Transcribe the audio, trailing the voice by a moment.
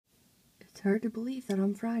hard to believe that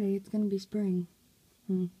on Friday it's gonna be spring.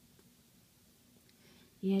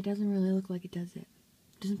 Yeah, it doesn't really look like it, does it?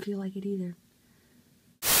 Doesn't feel like it either.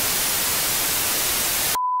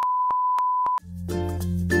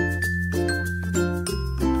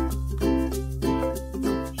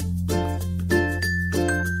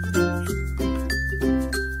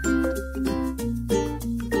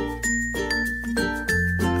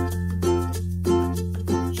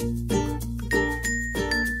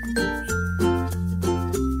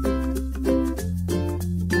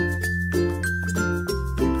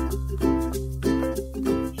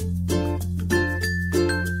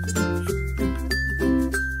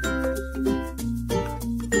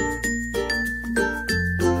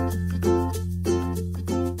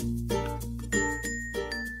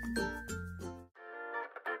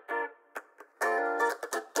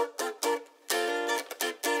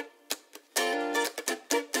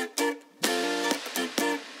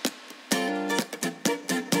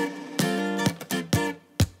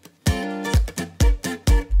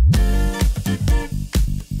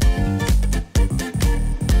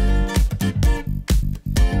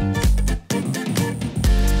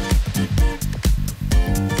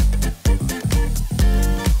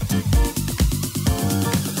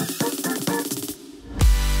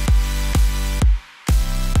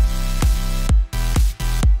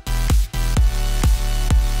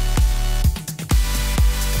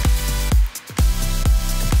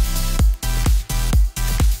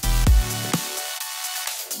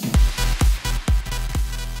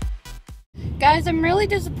 Guys, I'm really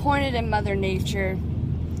disappointed in Mother Nature.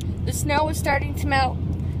 The snow was starting to melt.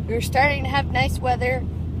 We were starting to have nice weather.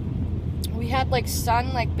 We had like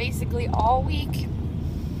sun like basically all week.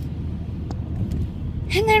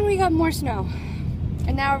 And then we got more snow.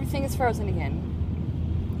 And now everything is frozen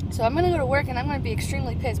again. So I'm gonna go to work and I'm gonna be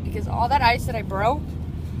extremely pissed because all that ice that I broke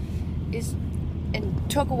and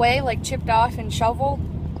took away, like chipped off and shoveled,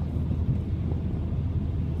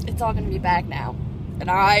 it's all gonna be back now. And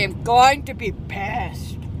I am going to be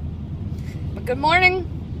pissed. But good morning.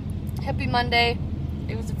 Happy Monday.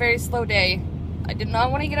 It was a very slow day. I did not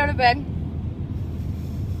want to get out of bed.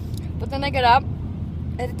 But then I got up,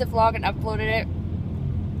 edited the vlog and uploaded it.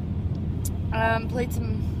 Played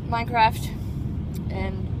some Minecraft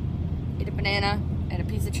and ate a banana and a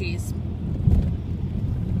piece of cheese.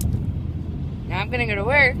 Now I'm gonna go to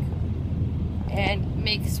work and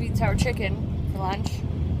make sweet and sour chicken for lunch.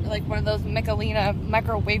 Like one of those Michelina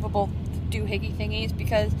microwavable doohickey thingies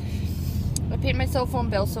because I paid my cell phone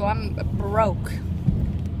bill, so I'm broke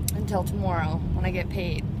until tomorrow when I get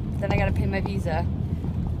paid. Then I gotta pay my Visa.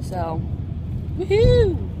 So,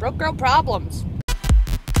 woohoo! Broke girl problems.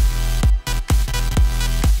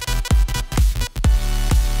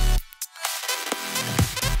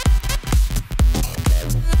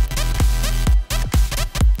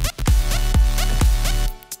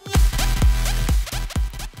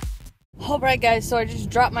 Alright guys, so I just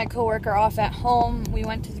dropped my coworker off at home. We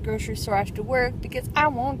went to the grocery store after work because I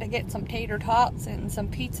wanted to get some tater tots and some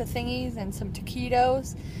pizza thingies and some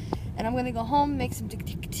taquitos. And I'm gonna go home, make some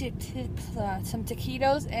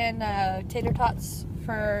taquitos and tater tots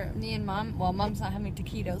for me and Mom. Well, Mom's not having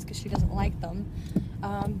taquitos because she doesn't like them.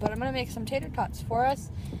 But I'm gonna make some tater tots for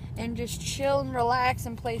us and just chill and relax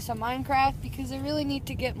and play some Minecraft because I really need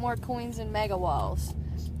to get more coins and mega walls.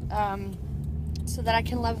 So that I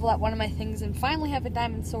can level up one of my things and finally have a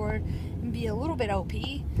diamond sword and be a little bit OP.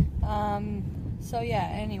 So yeah,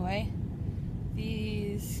 anyway,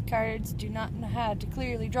 these cards do not know how to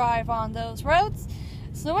clearly drive on those roads.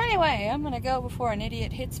 So anyway, I'm gonna go before an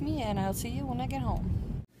idiot hits me, and I'll see you when I get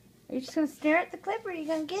home. Are you just gonna stare at the clip, or are you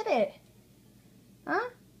gonna get it? Huh?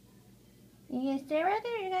 You gonna stare at it,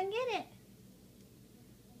 or you gonna get it?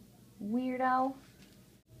 Weirdo.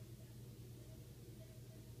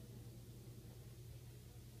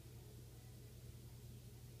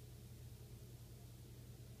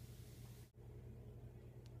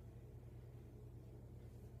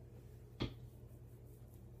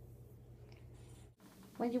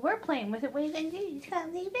 When you were playing with it, what are you gonna do? You just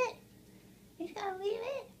gonna leave it? You just gonna leave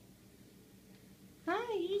it?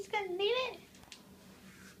 Huh? You just gonna leave it?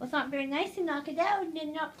 Well, it's not very nice to knock it out and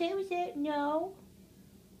then not play with it. No.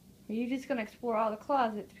 Are you just gonna explore all the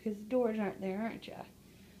closets because the doors aren't there, aren't you?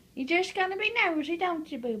 You just gonna be nosy,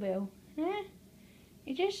 don't you, boo-boo? Huh?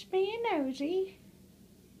 You just being nosy.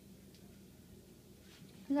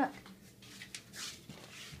 Look.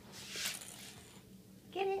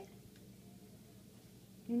 Get it?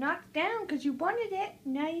 You knocked down because you wanted it.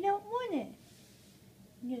 Now you don't want it.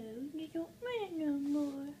 No, you don't want it no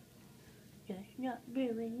more. That's not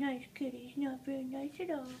very nice, kitty. It's not very nice at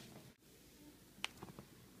all.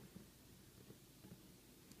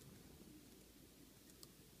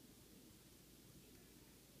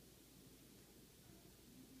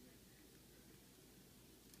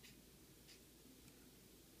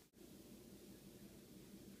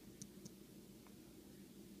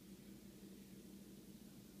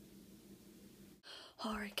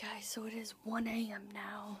 Alright guys, so it is 1 a.m.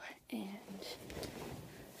 now, and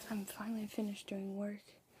I'm finally finished doing work.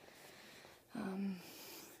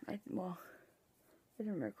 I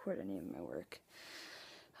didn't record any of my work.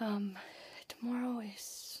 Tomorrow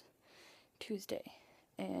is Tuesday,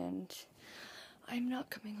 and I'm not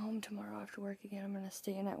coming home tomorrow after work again. I'm gonna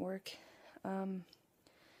stay in at work, and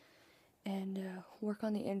work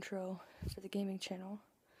on the intro for the gaming channel.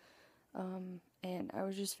 And I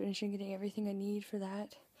was just finishing getting everything I need for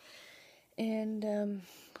that, and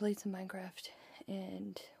played some Minecraft,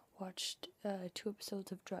 and watched 2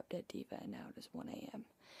 episodes of Drop Dead Diva, and now it is 1 a.m.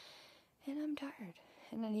 and I'm tired,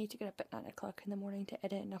 and I need to get up at 9 o'clock in the morning to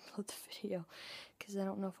edit and upload the video, because I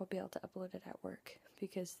don't know if I'll be able to upload it at work,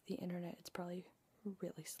 because the internet is probably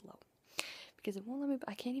really slow, because it won't let me.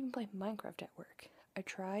 I can't even play Minecraft at work. I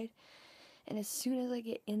tried, and as soon as I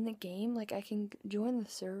get in the game, like, I can join the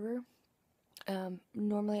server.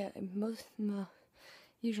 Normally,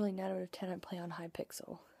 usually 9 out of 10 I play on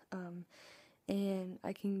Hypixel, and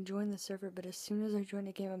I can join the server, but as soon as I join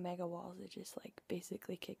a game of Mega Walls, it just, like,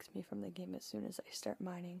 basically kicks me from the game as soon as I start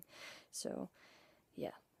mining. So,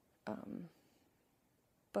 yeah,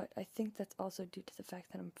 but I think that's also due to the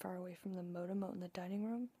fact that I'm far away from the modem out in the dining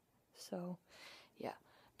room, so, yeah.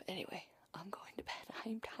 But anyway, I'm going to bed.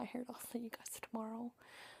 I'm tired. I'll see you guys tomorrow.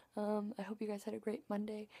 I hope you guys had a great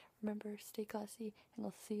Monday. Remember, stay classy, and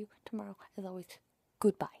I'll see you tomorrow. As always,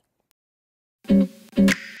 goodbye.